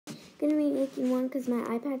going to be making one because my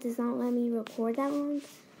iPad does not let me record that long.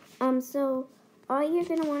 So all you're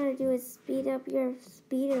going to want to do is speed up your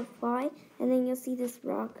speed of fly, and then you'll see this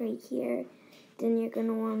rock right here. Then you're going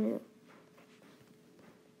to want to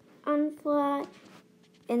unfly,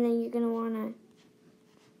 and then you're going to want to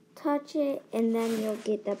touch it, and then you'll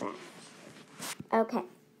get the badge. Okay,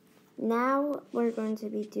 now we're going to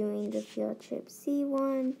be doing the field trip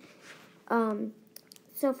C1.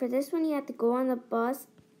 So for this one, you have to go on the bus,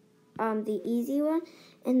 the easy one,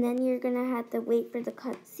 and then you're going to have to wait for the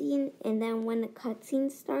cutscene, and then when the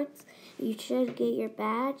cutscene starts, you should get your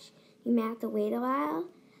badge. You may have to wait a while,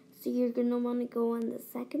 so you're going to want to go on the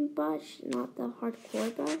second bus, not the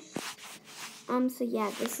hardcore bus. So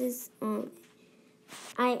yeah, this is,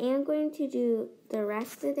 I am going to do the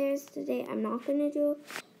rest of theirs today. I'm not going to do,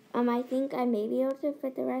 I think I may be able to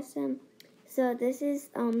fit the rest of them. So this is,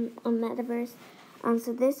 a metaverse.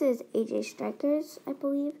 So this is AJ Strikers, I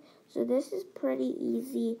believe. So this is pretty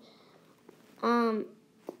easy. So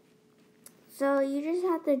you just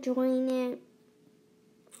have to join it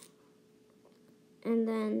and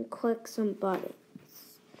then click some buttons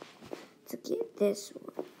to get this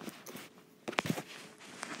one.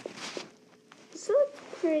 So it's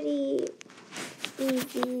pretty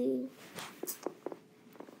easy.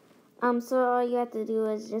 So all you have to do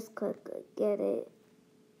is just click get it.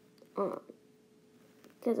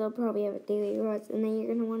 Because I'll probably have a daily rewards, and then you're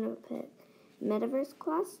going to want to pick metaverse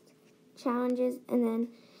quest, challenges, and then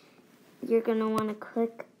you're going to want to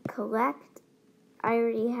click collect. I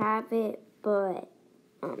already have it, but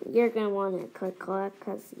you're going to want to click collect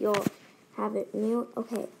because you'll have it new.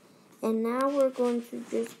 Okay, and now we're going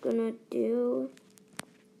to do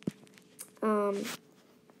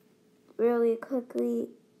really quickly.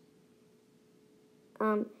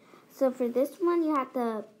 So for this one, you have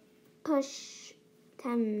to push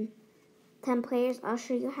 10 players. I'll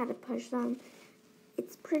show you how to push them.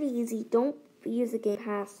 It's pretty easy. Don't use a game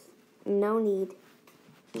pass. No need.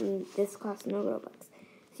 This costs no Robux.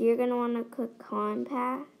 So you're going to want to click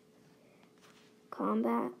combat,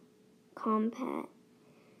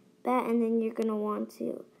 and then you're going to want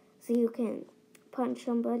to, so you can punch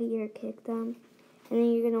somebody or kick them. And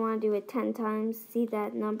then you're going to want to do it 10 times. See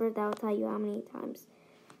that number? That'll tell you how many times.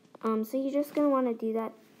 So you're just going to want to do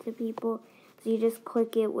that to people. So you just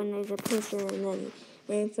click it when there's a person and then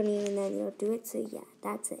they're in front of you, and then you'll do it. So yeah,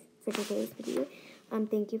 that's it for today's video.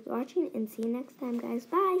 Thank you for watching, and see you next time, guys.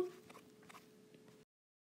 Bye!